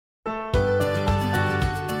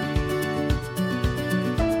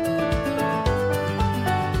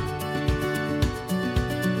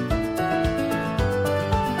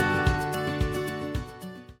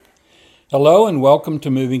Hello and welcome to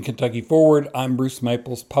Moving Kentucky Forward. I'm Bruce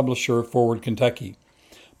Maples, publisher of Forward Kentucky.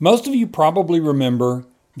 Most of you probably remember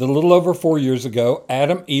that a little over 4 years ago,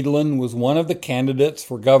 Adam Edelen was one of the candidates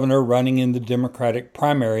for governor running in the Democratic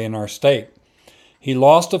primary in our state. He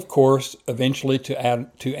lost, of course, eventually to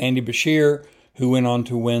Andy Beshear, who went on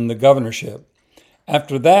to win the governorship.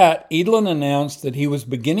 After that, Edelen announced that he was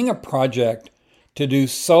beginning a project to do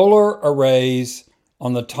solar arrays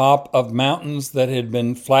on the top of mountains that had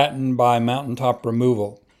been flattened by mountaintop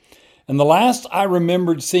removal. And the last I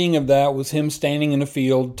remembered seeing of that was him standing in a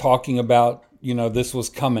field talking about, this was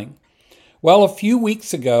coming. Well, a few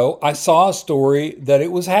weeks ago, I saw a story that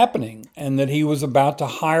it was happening and that he was about to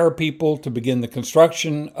hire people to begin the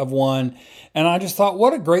construction of one. And I just thought,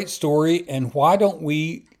 what a great story. And why don't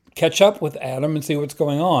we catch up with Adam and see what's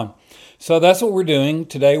going on? So that's what we're doing.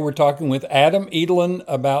 Today we're talking with Adam Edelen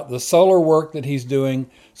about the solar work that he's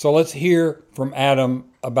doing. So let's hear from Adam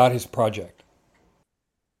about his project.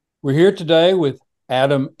 We're here today with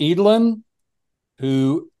Adam Edelen,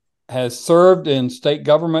 who has served in state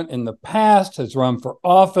government in the past, has run for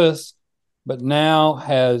office, but now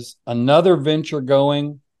has another venture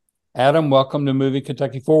going. Adam, welcome to Moving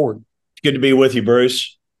Kentucky Forward. Good to be with you,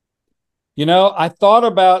 Bruce. I thought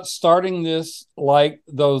about starting this like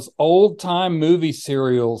those old time movie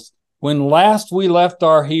serials. When last we left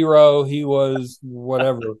our hero, he was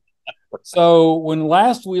whatever. So when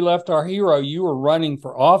last we left our hero, you were running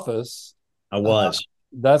for office. I was.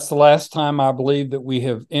 That's the last time I believe that we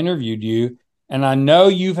have interviewed you. And I know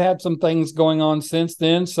you've had some things going on since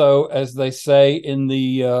then. So as they say in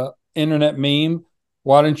the internet meme,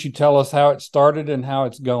 why don't you tell us how it started and how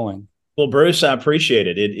it's going? Well, Bruce, I appreciate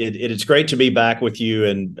it. It's great to be back with you,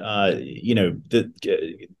 and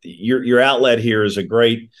your outlet here is a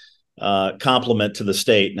great compliment to the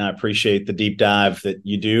state, and I appreciate the deep dive that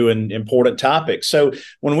you do in important topics. So,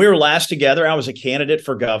 when we were last together, I was a candidate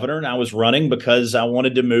for governor, and I was running because I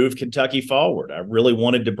wanted to move Kentucky forward. I really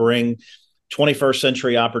wanted to bring 21st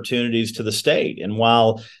century opportunities to the state. And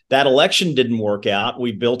while that election didn't work out,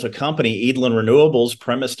 we built a company, Edelen Renewables,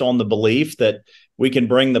 premised on the belief that we can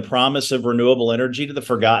bring the promise of renewable energy to the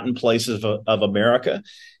forgotten places of America.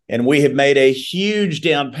 And we have made a huge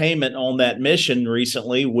down payment on that mission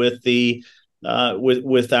recently with the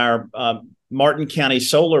with our Martin County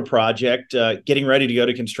solar project getting ready to go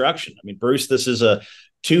to construction. I mean, Bruce, this is a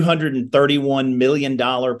 $231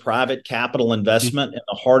 million private capital investment in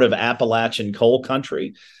the heart of Appalachian coal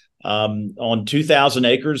country. On 2,000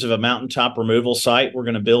 acres of a mountaintop removal site, we're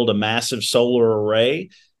going to build a massive solar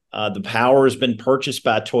array. The power has been purchased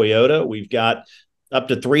by Toyota. We've got up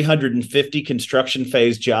to 350 construction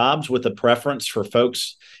phase jobs with a preference for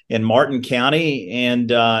folks in Martin County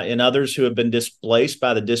and in others who have been displaced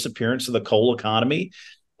by the disappearance of the coal economy.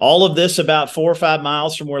 All of this about 4 or 5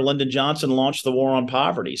 miles from where Lyndon Johnson launched the war on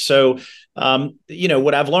poverty. So,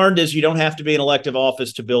 what I've learned is you don't have to be in elective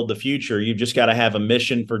office to build the future. You've just got to have a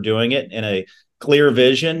mission for doing it and a clear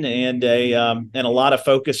vision and a lot of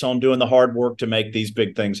focus on doing the hard work to make these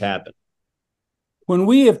big things happen. When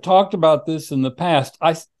we have talked about this in the past,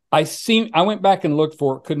 I went back and looked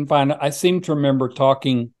for it, couldn't find it. I seem to remember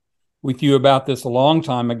talking with you about this a long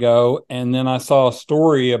time ago, and then I saw a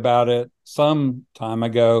story about it some time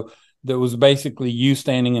ago that was basically you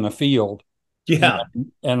standing in a field. Yeah.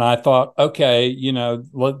 And I thought, okay,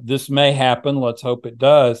 this may happen. Let's hope it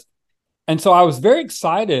does. And so I was very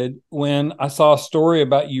excited when I saw a story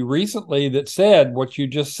about you recently that said what you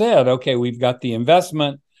just said. Okay, we've got the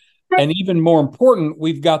investment, and even more important,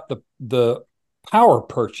 we've got the power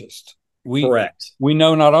purchased. Correct. We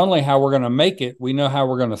know not only how we're going to make it, we know how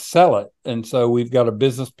we're going to sell it. And so we've got a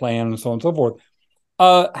business plan and so on and so forth.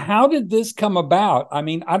 How did this come about? I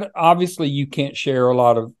mean, obviously you can't share a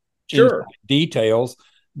lot of details,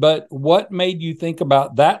 but what made you think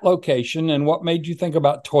about that location and what made you think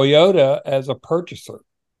about Toyota as a purchaser?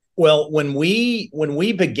 Well, when we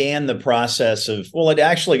began the process of, well, it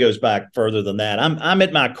actually goes back further than that. I'm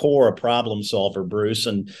at my core a problem solver, Bruce,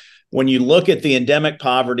 and when you look at the endemic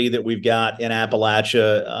poverty that we've got in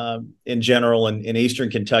Appalachia in general and in Eastern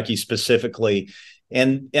Kentucky specifically,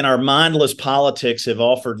 and our mindless politics have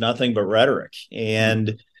offered nothing but rhetoric.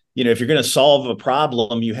 And, if you're going to solve a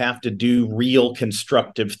problem, you have to do real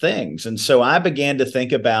constructive things. And so I began to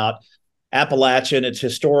think about Appalachia and its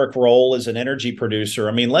historic role as an energy producer.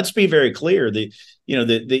 I mean, let's be very clear.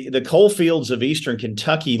 The coal fields of Eastern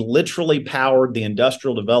Kentucky literally powered the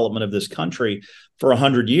industrial development of this country for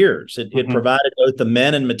 100 years. It provided both the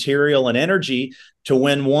men and material and energy to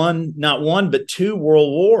win not one, but two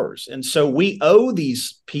world wars. And so we owe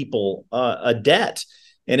these people a debt.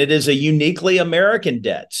 and it is a uniquely American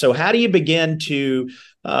debt. So how do you begin to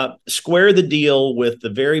square the deal with the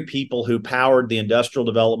very people who powered the industrial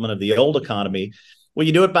development of the old economy? Well,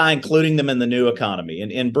 you do it by including them in the new economy.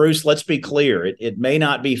 And Bruce, let's be clear, it may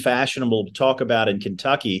not be fashionable to talk about in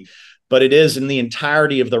Kentucky, but it is in the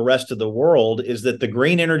entirety of the rest of the world, is that the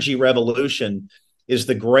green energy revolution is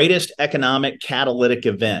the greatest economic catalytic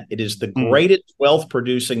event. It is the greatest wealth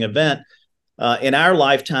producing event in our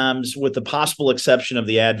lifetimes, with the possible exception of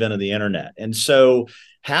the advent of the internet. And so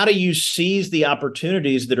how do you seize the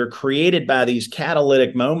opportunities that are created by these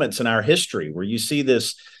catalytic moments in our history, where you see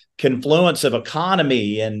this confluence of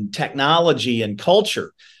economy and technology and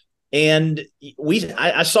culture? And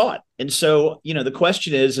I saw it. And so, the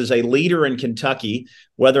question is, as a leader in Kentucky,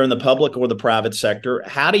 whether in the public or the private sector,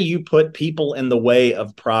 how do you put people in the way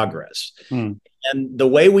of progress? And the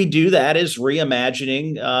way we do that is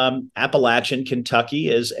reimagining Appalachian Kentucky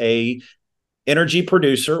as a energy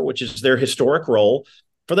producer, which is their historic role,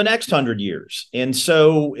 for the next 100 years. And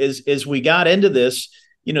so as we got into this,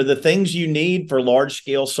 the things you need for large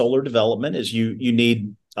scale solar development is you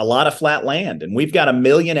need a lot of flat land, and we've got 1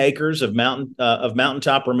 million acres of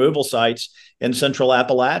mountaintop removal sites in central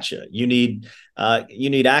Appalachia. You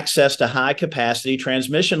need access to high capacity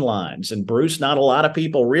transmission lines, and Bruce, not a lot of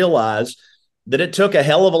people realize that it took a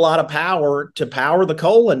hell of a lot of power to power the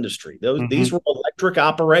coal industry. These were electric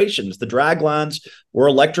operations. The drag lines were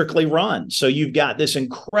electrically run. So you've got this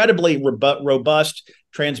incredibly robust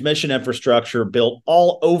transmission infrastructure built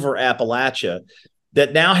all over Appalachia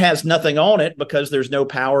that now has nothing on it because there's no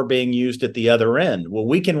power being used at the other end. Well,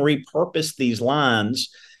 we can repurpose these lines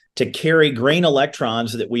to carry green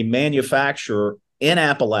electrons that we manufacture in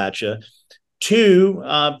Appalachia to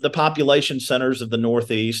the population centers of the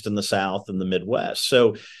Northeast and the South and the Midwest.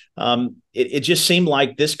 So it just seemed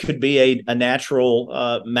like this could be a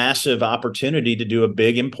natural, massive opportunity to do a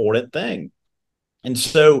big, important thing. And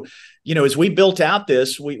so, as we built out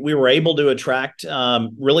this, we were able to attract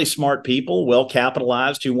really smart people, well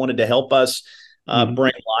capitalized, who wanted to help us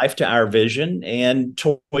bring life to our vision. And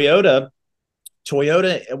Toyota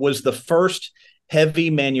was the first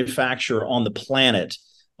heavy manufacturer on the planet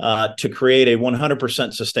to create a 100%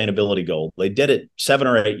 sustainability goal. They did it 7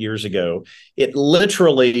 or 8 years ago. It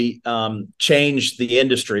literally changed the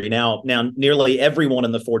industry. Now nearly everyone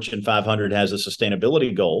in the Fortune 500 has a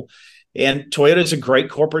sustainability goal. And Toyota is a great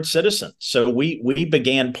corporate citizen. So we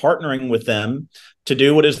began partnering with them to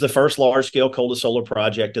do what is the first large-scale coal-to-solar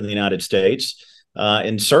project in the United States,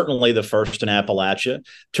 and certainly the first in Appalachia,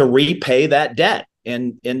 to repay that debt.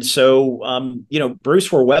 And so,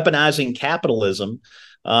 Bruce, we're weaponizing capitalism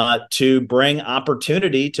to bring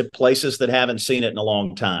opportunity to places that haven't seen it in a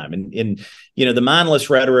long time. And the mindless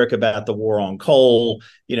rhetoric about the war on coal,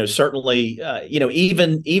 certainly,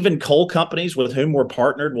 even coal companies with whom we're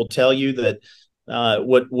partnered will tell you that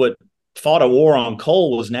what fought a war on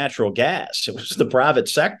coal was natural gas. It was the private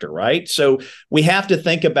sector, right? So we have to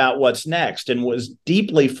think about what's next. And what was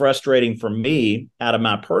deeply frustrating for me out of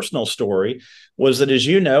my personal story was that, as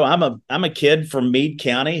you know, I'm a kid from Meade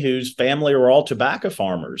County whose family are all tobacco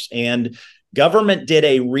farmers, and government did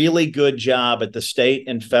a really good job at the state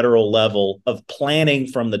and federal level of planning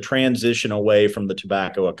from the transition away from the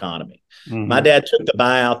tobacco economy. My dad took the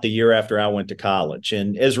buyout the year after I went to college,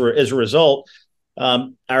 and as a result, our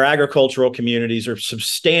agricultural communities are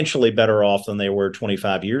substantially better off than they were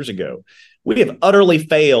 25 years ago. We have utterly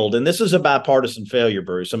failed, and this is a bipartisan failure,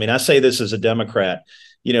 Bruce. I mean, I say this as a Democrat.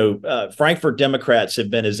 Frankfurt Democrats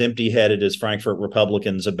have been as empty-headed as Frankfurt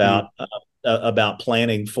Republicans about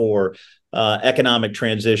planning for economic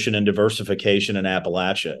transition and diversification in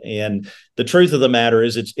Appalachia. And the truth of the matter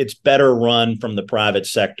is, it's better run from the private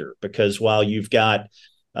sector, because while you've got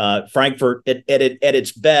Frankfurt at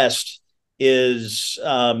its best is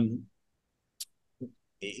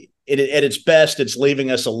at its best, it's leaving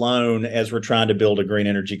us alone as we're trying to build a green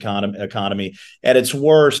energy economy. At its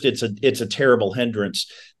worst, it's a terrible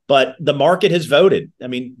hindrance. But the market has voted. I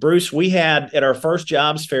mean, Bruce, we had at our first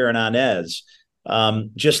jobs fair in Inez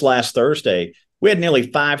just last Thursday, we had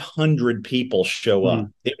nearly 500 people show up.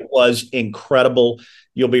 It was incredible.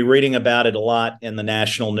 You'll be reading about it a lot in the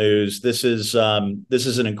national news. This is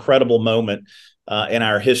an incredible moment in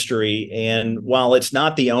our history. And while it's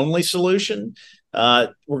not the only solution, we're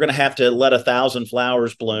going to have to let 1,000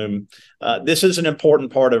 flowers bloom. This is an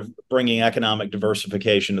important part of bringing economic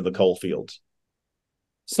diversification to the coal fields.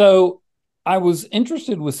 So I was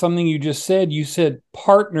interested with something you just said. You said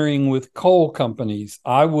partnering with coal companies.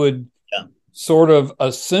 I would sort of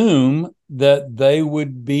assume that they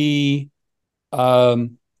would be, I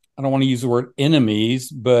don't want to use the word enemies,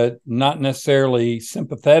 but not necessarily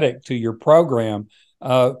sympathetic to your program.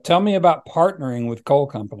 Tell me about partnering with coal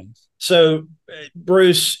companies. So,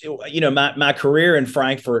 Bruce, my career in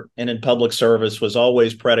Frankfurt and in public service was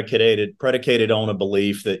always predicated on a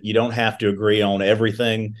belief that you don't have to agree on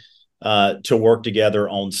everything to work together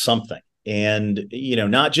on something. And,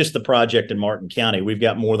 not just the project in Martin County, we've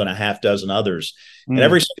got more than a half dozen others. And Mm.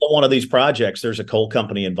 every single one of these projects, there's a coal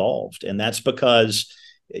company involved. And that's because,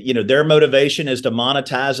 their motivation is to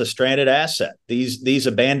monetize a stranded asset. These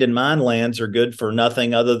abandoned mine lands are good for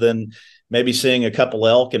nothing other than maybe seeing a couple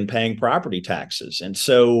elk and paying property taxes. And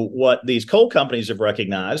so what these coal companies have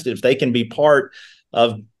recognized, if they can be part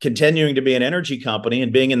of continuing to be an energy company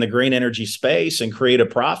and being in the green energy space and create a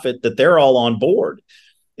profit, that they're all on board.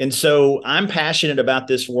 And so I'm passionate about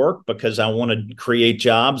this work because I want to create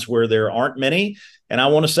jobs where there aren't many, and I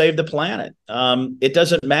want to save the planet. It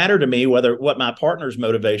doesn't matter to me what my partner's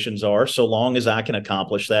motivations are, so long as I can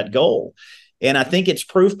accomplish that goal. And I think it's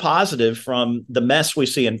proof positive from the mess we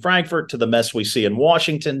see in Frankfurt to the mess we see in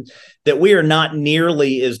Washington that we are not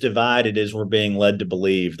nearly as divided as we're being led to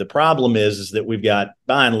believe. The problem is that we've got,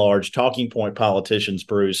 by and large, talking point politicians,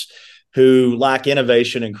 Bruce, who lack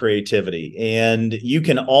innovation and creativity. And you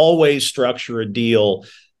can always structure a deal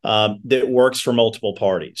that works for multiple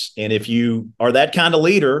parties. And if you are that kind of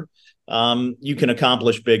leader, you can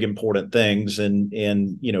accomplish big, important things.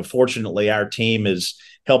 And fortunately, our team is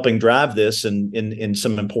helping drive this in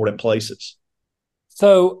some important places.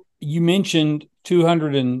 So you mentioned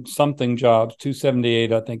 200 and something jobs,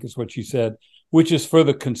 278, I think is what you said, which is for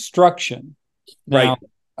the construction. Now,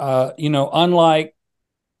 Right. Unlike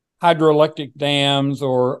hydroelectric dams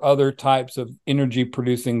or other types of energy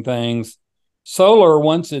producing things, solar,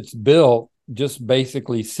 once it's built, just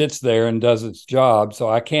basically sits there and does its job. So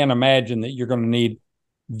I can't imagine that you're going to need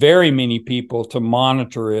very many people to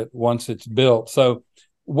monitor it once it's built. So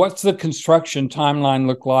what's the construction timeline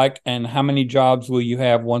look like, and how many jobs will you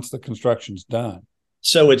have once the construction's done?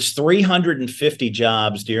 So it's 350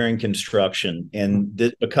 jobs during construction,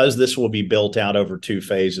 and because this will be built out over two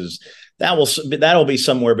phases, that'll be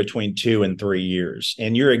somewhere between 2 and 3 years.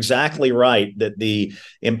 And you're exactly right that the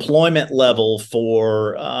employment level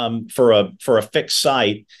for a fixed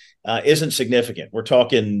site isn't significant. We're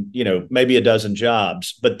talking, maybe a dozen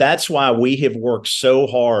jobs, but that's why we have worked so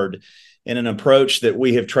hard in an approach that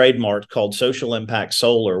we have trademarked called social impact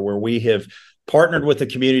solar, where we have partnered with the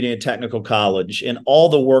community and technical college and all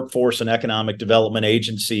the workforce and economic development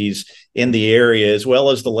agencies in the area, as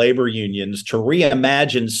well as the labor unions, to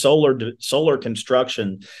reimagine solar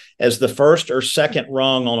construction as the first or second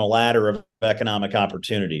rung on a ladder of economic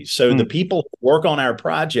opportunities. So the people who work on our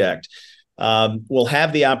project will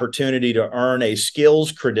have the opportunity to earn a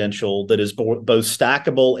skills credential that is both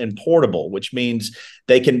stackable and portable, which means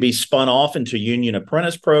they can be spun off into union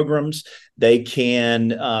apprentice programs. They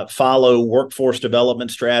can follow workforce development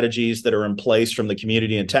strategies that are in place from the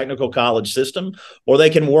community and technical college system, or they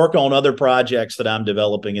can work on other projects that I'm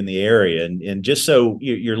developing in the area. And just so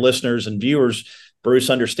your listeners and viewers, Bruce,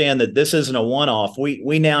 understand that this isn't a one-off.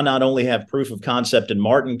 We now not only have proof of concept in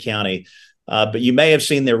Martin County, but you may have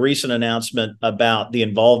seen their recent announcement about the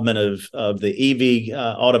involvement of the EV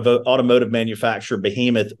automotive manufacturer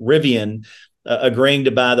behemoth Rivian agreeing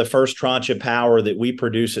to buy the first tranche of power that we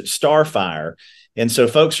produce at Starfire. And so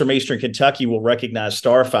folks from Eastern Kentucky will recognize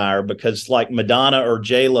Starfire because, like Madonna or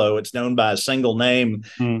J-Lo, it's known by a single name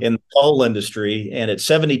in the coal industry. And at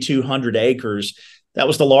 7,200 acres, that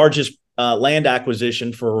was the largest land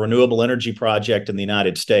acquisition for a renewable energy project in the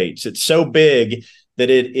United States. It's so big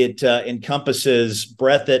that it encompasses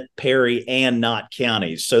Breathitt, Perry, and Knott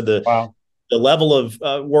counties. So the level of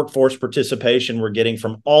workforce participation we're getting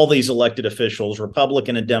from all these elected officials,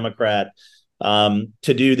 Republican and Democrat, to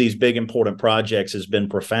do these big, important projects has been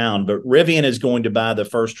profound. But Rivian is going to buy the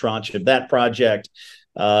first tranche of that project.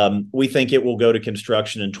 We think it will go to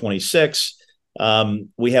construction in 26.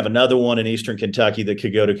 We have another one in Eastern Kentucky that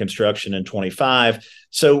could go to construction in 25.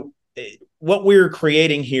 So what we're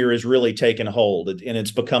creating here is really taken hold, and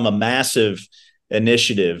it's become a massive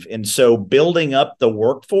initiative. And so building up the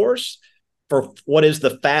workforce for what is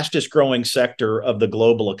the fastest growing sector of the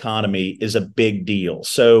global economy is a big deal.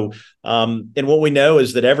 So, and what we know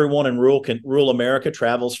is that everyone in rural America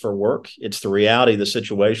travels for work. It's the reality of the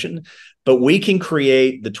situation, but we can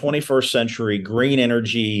create the 21st century green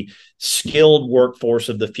energy skilled workforce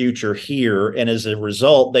of the future here. And as a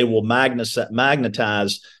result, they will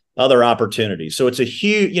magnetize other opportunities. So it's a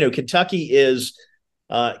huge, Kentucky is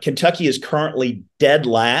currently dead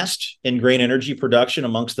last in green energy production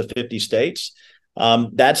amongst the 50 states.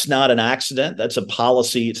 That's not an accident. That's a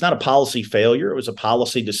policy. It's not a policy failure. It was a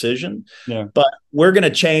policy decision. Yeah. But we're going to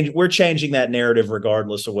change. We're changing that narrative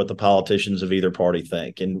regardless of what the politicians of either party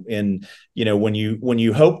think. And when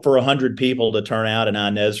you hope for 100 people to turn out in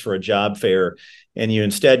Inez for a job fair, and you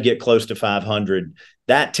instead get close to 500,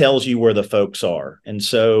 that tells you where the folks are. And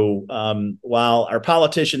so while our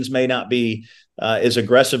politicians may not be as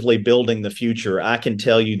aggressively building the future, I can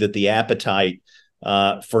tell you that the appetite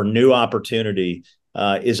for new opportunity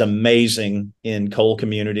is amazing in coal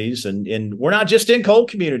communities, and we're not just in coal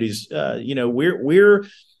communities.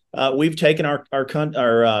 We've taken our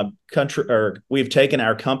country, or we've taken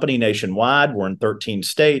our company nationwide. We're in 13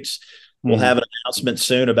 states. We'll have an announcement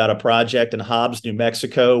soon about a project in Hobbs, New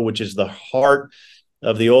Mexico, which is the heart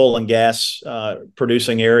of the oil and gas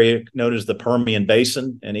producing area known as the Permian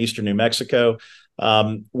Basin in eastern New Mexico.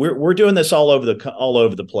 We're doing this all over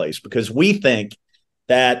the place because we think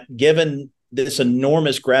that given this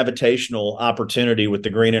enormous gravitational opportunity with the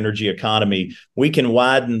green energy economy, we can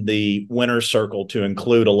widen the winner's circle to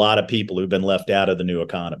include a lot of people who've been left out of the new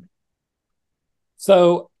economy.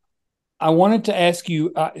 So I wanted to ask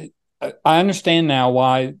you, I understand now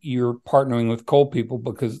why you're partnering with coal people,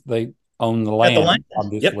 because they own the land,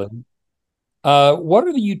 obviously. Yep. What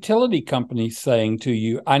are the utility companies saying to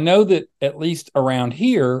you? I know that at least around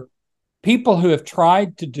here, people who have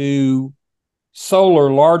tried to do solar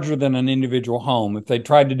larger than an individual home, if they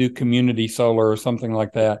tried to do community solar or something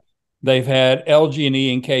like that, they've had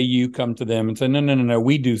LG&E and KU come to them and say, no,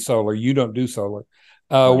 we do solar. You don't do solar.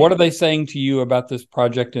 Right. What are they saying to you about this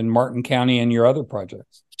project in Martin County and your other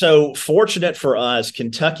projects? So fortunate for us,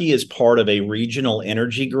 Kentucky is part of a regional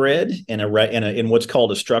energy grid in what's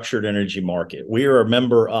called a structured energy market. We are a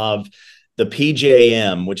member of the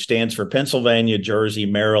PJM, which stands for Pennsylvania, Jersey,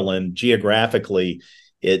 Maryland. Geographically,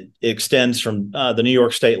 it extends from the New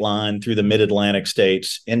York state line through the mid-Atlantic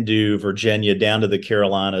states into Virginia, down to the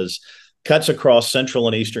Carolinas, cuts across central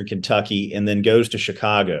and eastern Kentucky, and then goes to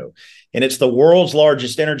Chicago. And it's the world's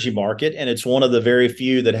largest energy market, and it's one of the very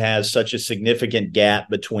few that has such a significant gap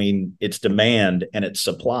between its demand and its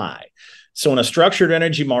supply. So in a structured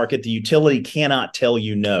energy market, the utility cannot tell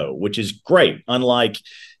you no, which is great, unlike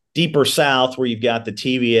deeper south where you've got the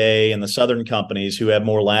TVA and the southern companies who have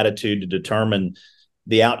more latitude to determine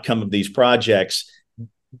the outcome of these projects.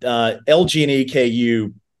 LG&E,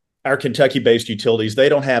 KU, our Kentucky-based utilities, they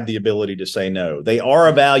don't have the ability to say no. They are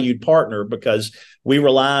a valued partner because we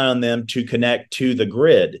rely on them to connect to the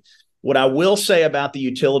grid. What I will say about the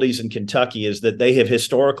utilities in Kentucky is that they have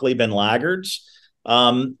historically been laggards,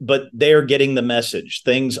 but they are getting the message.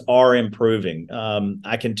 Things are improving.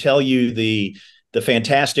 I can tell you the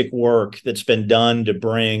fantastic work that's been done to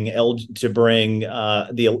bring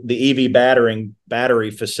the EV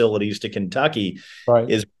battery facilities to Kentucky.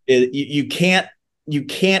 Right. You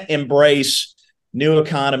can't embrace new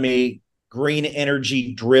economy, green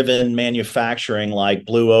energy driven manufacturing like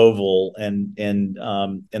Blue Oval and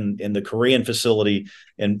the Korean facility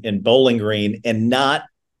in Bowling Green and not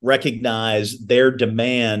recognize their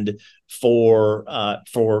demand for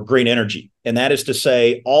green energy. And that is to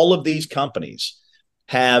say, all of these companies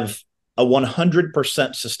have a 100%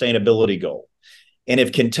 sustainability goal. And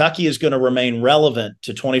if Kentucky is going to remain relevant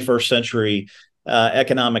to 21st century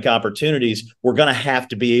economic opportunities, we're going to have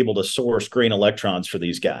to be able to source green electrons for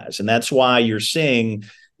these guys. And that's why you're seeing,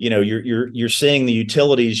 you're seeing the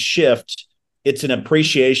utilities shift. It's an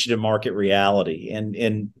appreciation of market reality.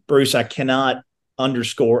 And Bruce, I cannot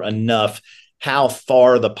underscore enough how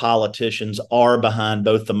far the politicians are behind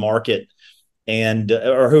both the market and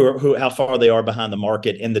how far they are behind the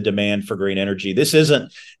market in the demand for green energy. This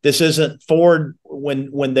isn't Ford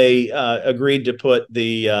when they agreed to put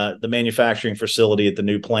the manufacturing facility at the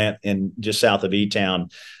new plant in just south of E-Town.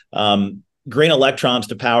 Green electrons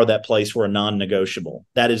to power that place were a non-negotiable.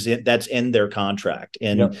 That's in their contract.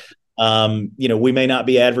 And yep. We may not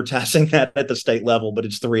be advertising that at the state level, but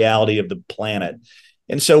it's the reality of the planet.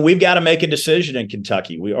 And so we've got to make a decision in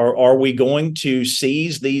Kentucky. Are we going to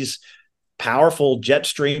seize these powerful jet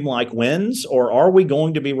stream like winds, or are we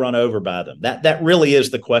going to be run over by them? That really is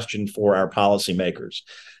the question for our policymakers,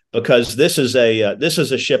 because this is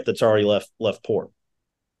a ship that's already left port.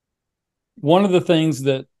 One of the things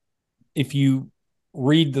that, if you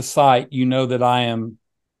read the site, that I am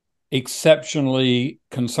exceptionally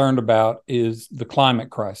concerned about is the climate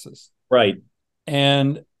crisis. Right.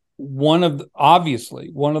 And one of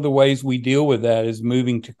the ways we deal with that is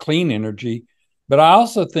moving to clean energy. But I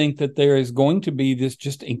also think that there is going to be this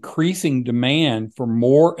just increasing demand for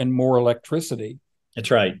more and more electricity.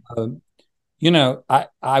 That's right.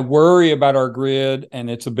 I worry about our grid and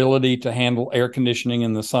its ability to handle air conditioning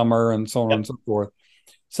in the summer and so on and so forth.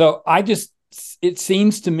 So it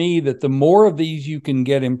seems to me that the more of these you can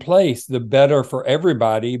get in place, the better for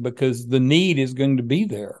everybody, because the need is going to be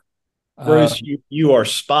there. Bruce, you are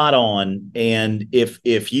spot on. And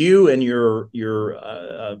if you and your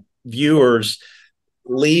viewers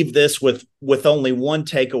leave this with only one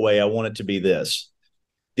takeaway, I want it to be this: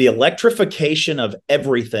 the electrification of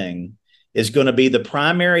everything is going to be the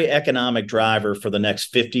primary economic driver for the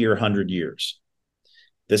next 50 or 100 years.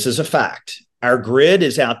 This is a fact. Our grid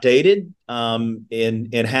is outdated, and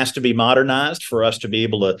it has to be modernized for us to be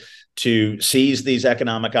able to seize these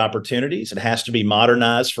economic opportunities. It has to be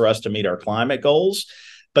modernized for us to meet our climate goals.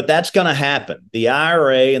 But that's going to happen. The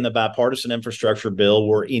IRA and the bipartisan infrastructure bill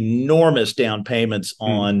were enormous down payments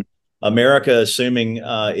on America, assuming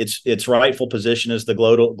its rightful position as the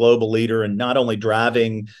global leader, and not only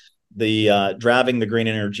driving the green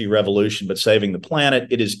energy revolution, but saving the planet.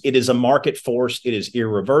 It is a market force. It is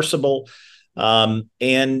irreversible.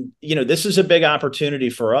 And this is a big opportunity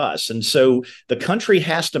for us. And so the country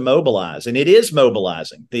has to mobilize, and it is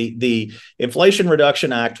mobilizing. The Inflation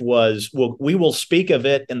Reduction Act we will speak of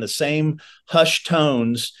it in the same hushed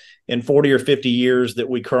tones in 40 or 50 years that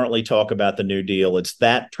we currently talk about the New Deal. It's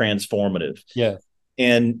that transformative. Yeah.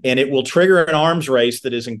 And it will trigger an arms race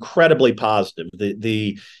that is incredibly positive.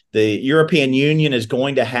 The European Union is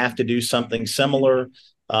going to have to do something similar.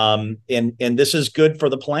 And this is good for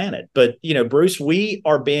the planet. But, Bruce, we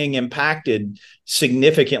are being impacted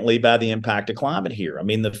significantly by the impact of climate here. I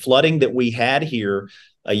mean, the flooding that we had here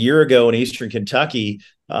a year ago in Eastern Kentucky,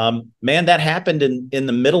 man, that happened in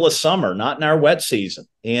the middle of summer, not in our wet season.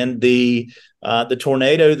 And the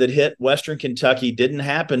tornado that hit Western Kentucky didn't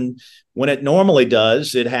happen when it normally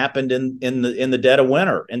does. It happened in the dead of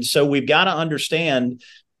winter. And so we've got to understand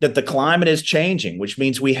that the climate is changing, which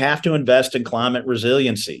means we have to invest in climate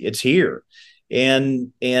resiliency. It's here.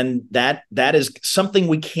 And that is something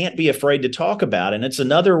we can't be afraid to talk about. And it's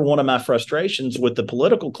another one of my frustrations with the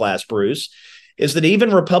political class, Bruce, is that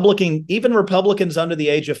even Republicans under the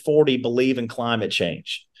age of 40 believe in climate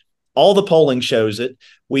change. All the polling shows it.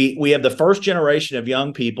 We have the first generation of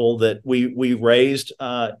young people that we raised,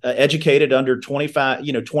 educated under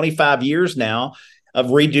 25 years now,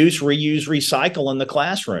 of reduce, reuse, recycle in the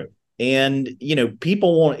classroom. And,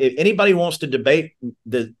 if anybody wants to debate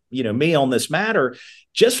me on this matter,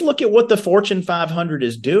 just look at what the Fortune 500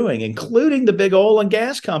 is doing, including the big oil and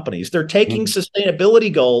gas companies. They're taking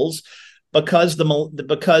sustainability goals because the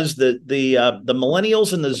millennials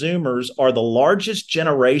and the Zoomers are the largest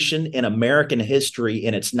generation in American history,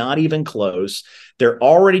 and it's not even close. They're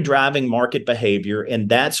already driving market behavior, and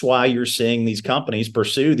that's why you're seeing these companies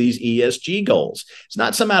pursue these ESG goals. It's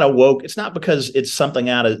not some out of woke. It's not because it's something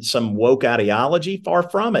out of some woke ideology. Far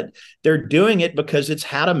from it. They're doing it because it's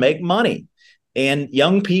how to make money. And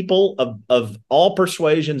young people of all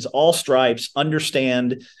persuasions, all stripes,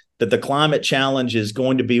 understand that the climate challenge is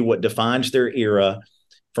going to be what defines their era.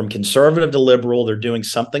 From conservative to liberal, they're doing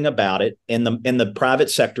something about it, and the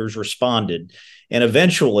private sector's responded. And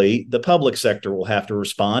eventually, the public sector will have to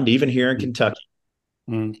respond, even here in Kentucky.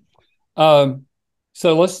 So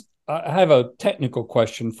I have a technical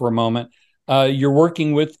question for a moment. You're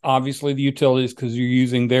working with, obviously, the utilities because you're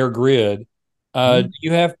using their grid. Do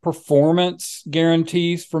you have performance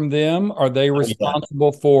guarantees from them? Are they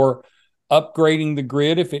responsible for upgrading the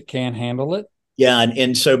grid if it can't handle it? Yeah,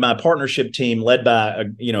 and so my partnership team, led by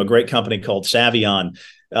a great company called Savion,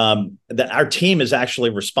 our team is actually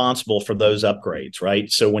responsible for those upgrades, right?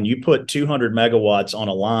 So when you put 200 megawatts on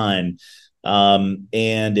a line,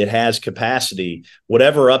 and it has capacity,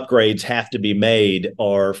 whatever upgrades have to be made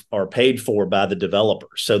are paid for by the developer,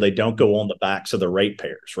 so they don't go on the backs of the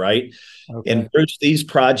ratepayers, right? Okay. And Bruce, these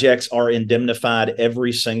projects are indemnified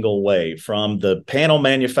every single way, from the panel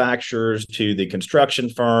manufacturers to the construction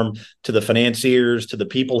firm to the financiers to the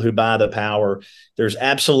people who buy the power. There's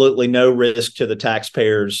absolutely no risk to the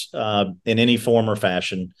taxpayers in any form or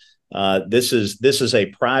fashion. This is a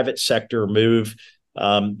private sector move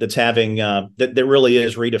that's having that really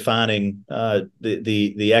is redefining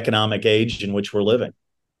the economic age in which we're living.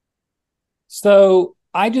 So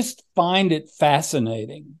I just find it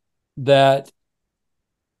fascinating that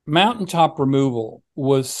mountaintop removal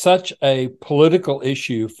was such a political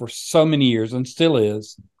issue for so many years, and still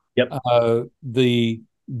is. Yep. The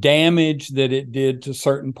damage that it did to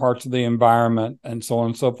certain parts of the environment and so on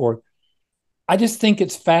and so forth. I just think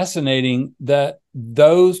it's fascinating that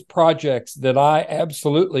those projects that I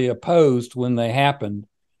absolutely opposed when they happened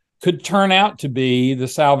could turn out to be the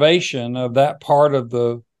salvation of that part of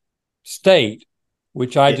the state,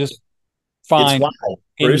 which I just It's find wild,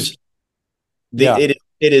 any. Bruce. Yeah,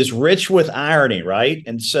 It is rich with irony, right?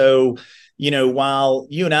 And so, while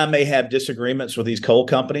you and I may have disagreements with these coal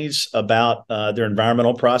companies about their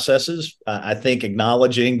environmental processes, I think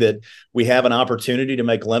acknowledging that we have an opportunity to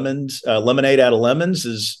make lemonade out of lemons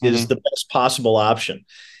is the best possible option.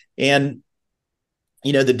 And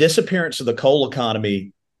the disappearance of the coal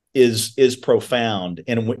economy is profound,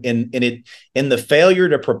 and the failure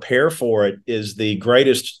to prepare for it is the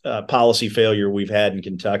greatest policy failure we've had in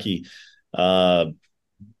Kentucky uh,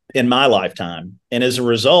 in my lifetime. And as a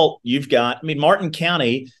result, Martin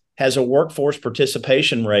County has a workforce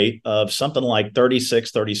participation rate of something like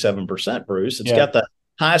 36-37%, Bruce. It's yeah. got the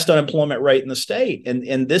highest unemployment rate in the state.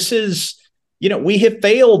 And this is, we have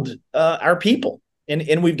failed our people.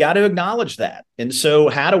 And we've got to acknowledge that. And so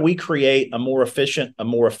how do we create a more efficient, a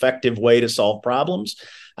more effective way to solve problems?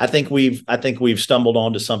 I think we've stumbled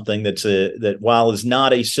onto something that while is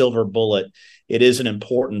not a silver bullet, it is an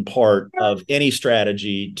important part of any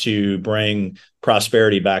strategy to bring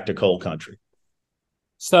prosperity back to coal country.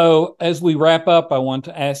 So as we wrap up, I want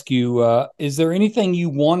to ask you, is there anything you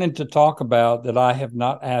wanted to talk about that I have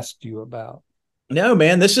not asked you about? No,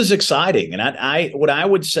 man, this is exciting. And I what I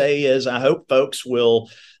would say is I hope folks will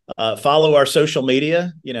follow our social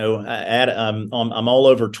media. I'm all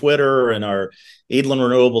over Twitter and our Edelen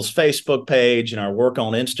Renewables Facebook page and our work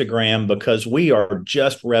on Instagram, because we are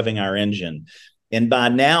just revving our engine. And by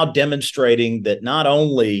now demonstrating that not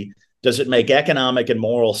only does it make economic and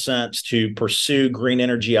moral sense to pursue green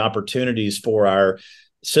energy opportunities for our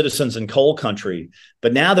citizens in coal country,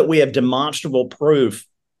 but now that we have demonstrable proof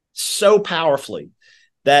so powerfully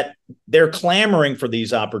that they're clamoring for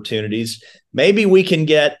these opportunities, maybe we can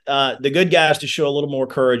get the good guys to show a little more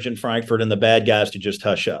courage in Frankfurt and the bad guys to just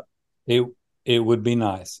hush up. It would be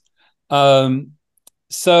nice.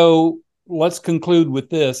 So let's conclude with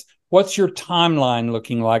this. What's your timeline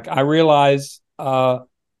looking like? I realize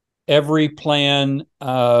every plan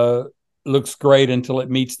looks great until it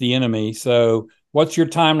meets the enemy. So what's your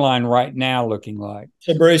timeline right now looking like?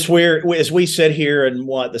 So, Bruce, as we sit here in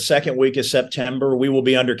the second week of September, we will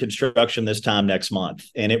be under construction this time next month,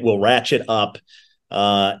 and it will ratchet up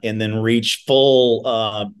and then reach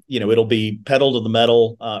full. It'll be pedal to the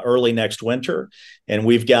metal early next winter, and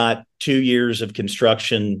we've got 2 years of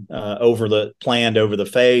construction planned over the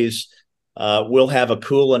phase. We'll have a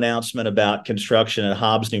cool announcement about construction at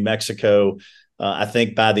Hobbs, New Mexico, I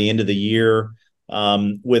think by the end of the year.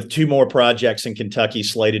 With 2 more projects in Kentucky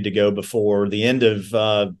slated to go before the end of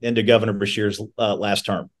Governor Beshear's last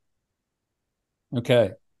term.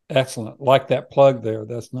 Okay, excellent. Like that plug there.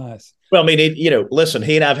 That's nice. Well, I mean, listen,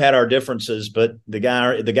 he and I've had our differences, but the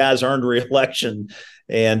guy's earned re-election,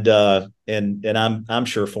 and I'm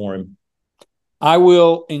sure for him. I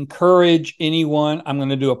will encourage anyone. I'm going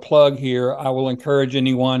to do a plug here. I will encourage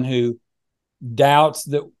anyone who doubts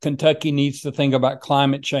that Kentucky needs to think about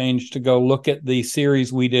climate change to go look at the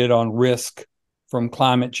series we did on risk from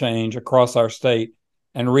climate change across our state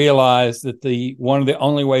and realize that one of the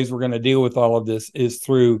only ways we're going to deal with all of this is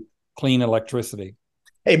through clean electricity.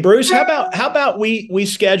 Hey, Bruce, how about we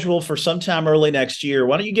schedule for sometime early next year?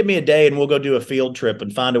 Why don't you give me a day and we'll go do a field trip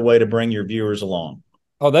and find a way to bring your viewers along?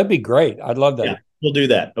 Oh, that'd be great. I'd love that. Yeah, we'll do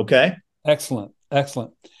that. Okay. Excellent.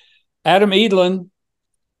 Excellent. Adam Edelen,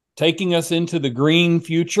 taking us into the green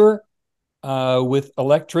future with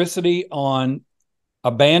electricity on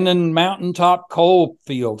abandoned mountaintop coal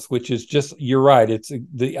fields, which is just, you're right.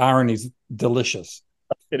 The irony is delicious.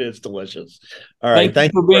 It is delicious. All right.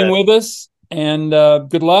 Thank you for being with us, and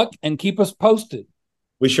good luck, and keep us posted.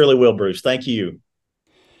 We surely will, Bruce. Thank you.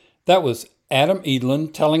 That was Adam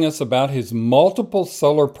Edelen telling us about his multiple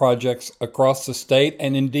solar projects across the state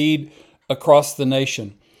and indeed across the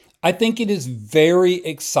nation. I think it is very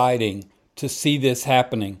exciting to see this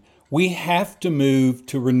happening. We have to move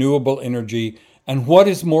to renewable energy, and what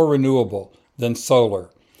is more renewable than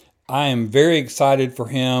solar? I am very excited for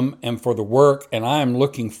him and for the work, and I am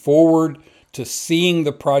looking forward to seeing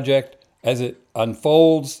the project as it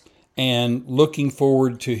unfolds and looking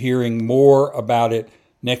forward to hearing more about it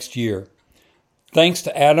next year. Thanks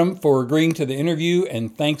to Adam for agreeing to the interview,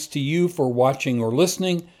 and thanks to you for watching or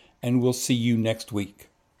listening, and we'll see you next week.